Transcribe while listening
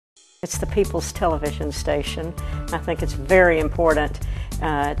It's the people's television station. I think it's very important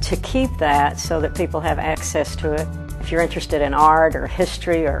to keep that so that people have access to it. If you're interested in art or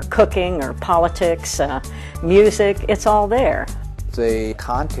history or cooking or politics, music, it's all there. The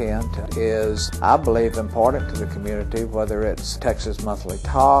content is, I believe, important to the community, whether it's Texas Monthly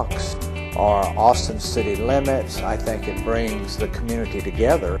Talks or Austin City Limits. I think it brings the community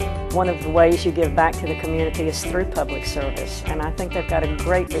together. One of the ways you give back to the community is through public service, and I think they've got a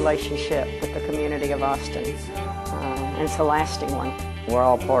great relationship with the community of Austin, and it's a lasting one. We're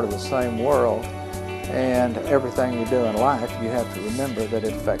all part of the same world, and everything you do in life, you have to remember that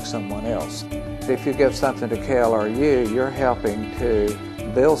it affects someone else. If you give something to KLRU, you're helping to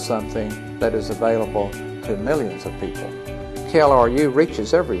build something that is available to millions of people. KLRU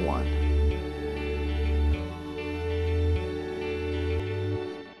reaches everyone.